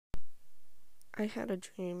I had a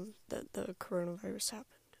dream that the coronavirus happened.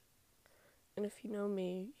 And if you know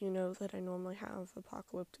me, you know that I normally have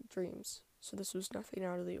apocalyptic dreams, so this was nothing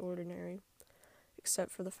out of the ordinary, except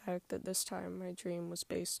for the fact that this time my dream was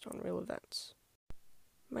based on real events.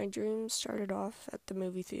 My dream started off at the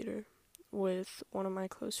movie theater with one of my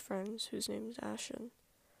close friends whose name is Ashen.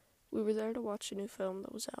 We were there to watch a new film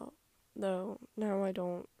that was out, though now I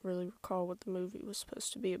don't really recall what the movie was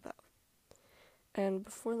supposed to be about. And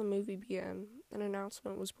before the movie began, an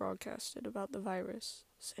announcement was broadcasted about the virus,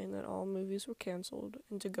 saying that all movies were canceled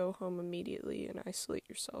and to go home immediately and isolate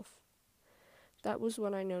yourself. That was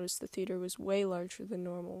when I noticed the theater was way larger than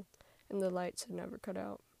normal, and the lights had never cut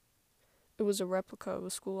out. It was a replica of a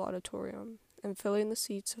school auditorium, and filling the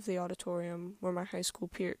seats of the auditorium were my high school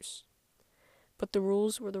peers. But the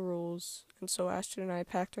rules were the rules, and so Ashton and I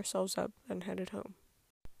packed ourselves up and headed home.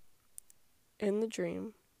 In the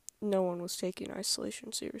dream, no one was taking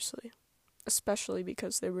isolation seriously, especially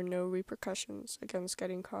because there were no repercussions against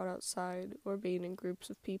getting caught outside or being in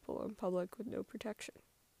groups of people in public with no protection.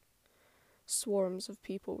 Swarms of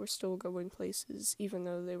people were still going places, even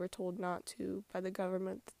though they were told not to by the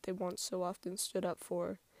government that they once so often stood up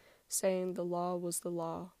for, saying the law was the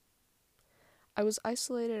law. I was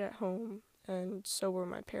isolated at home, and so were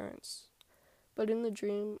my parents. But in the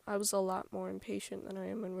dream, I was a lot more impatient than I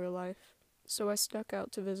am in real life. So I snuck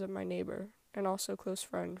out to visit my neighbor, and also close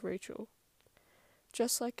friend, Rachel.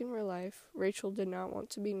 Just like in real life, Rachel did not want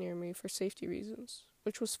to be near me for safety reasons,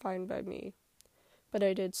 which was fine by me, but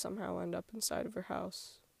I did somehow end up inside of her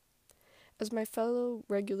house. As my fellow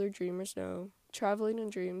regular dreamers know, traveling in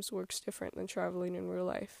dreams works different than traveling in real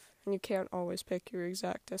life, and you can't always pick your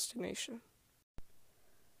exact destination.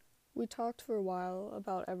 We talked for a while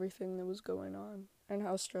about everything that was going on, and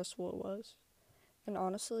how stressful it was. And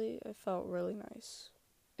honestly, it felt really nice.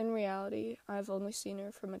 In reality, I've only seen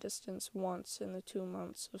her from a distance once in the 2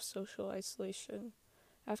 months of social isolation,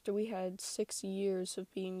 after we had 6 years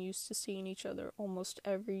of being used to seeing each other almost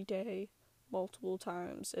every day, multiple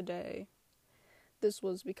times a day. This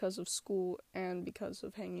was because of school and because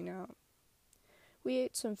of hanging out. We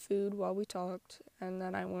ate some food while we talked, and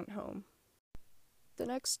then I went home. The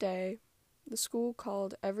next day, the school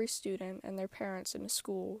called every student and their parents into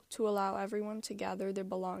school to allow everyone to gather their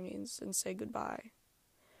belongings and say goodbye.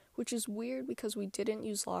 Which is weird because we didn't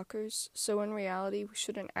use lockers, so in reality we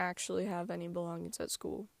shouldn't actually have any belongings at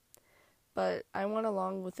school. But I went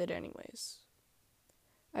along with it anyways.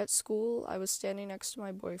 At school, I was standing next to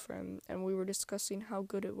my boyfriend, and we were discussing how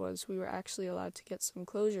good it was we were actually allowed to get some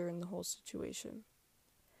closure in the whole situation.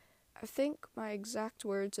 I think my exact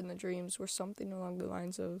words in the dreams were something along the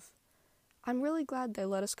lines of, "I'm really glad they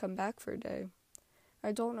let us come back for a day.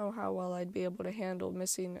 I don't know how well I'd be able to handle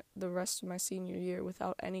missing the rest of my senior year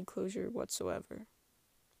without any closure whatsoever."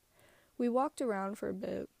 We walked around for a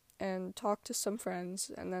bit and talked to some friends,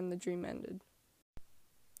 and then the dream ended.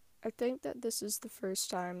 I think that this is the first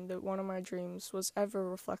time that one of my dreams was ever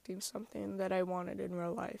reflecting something that I wanted in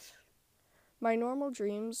real life. My normal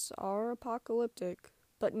dreams are apocalyptic,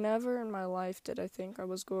 but never in my life did I think I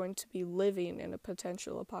was going to be living in a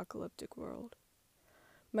potential apocalyptic world.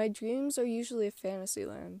 My dreams are usually a fantasy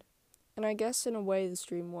land, and I guess in a way this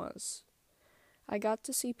dream was. I got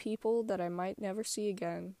to see people that I might never see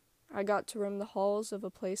again. I got to roam the halls of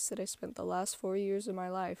a place that I spent the last 4 years of my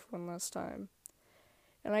life one last time.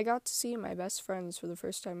 And I got to see my best friends for the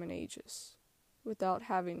first time in ages, without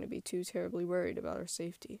having to be too terribly worried about our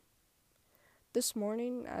safety. This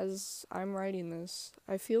morning, as I'm writing this,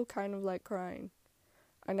 I feel kind of like crying.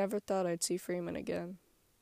 I never thought I'd see Freeman again.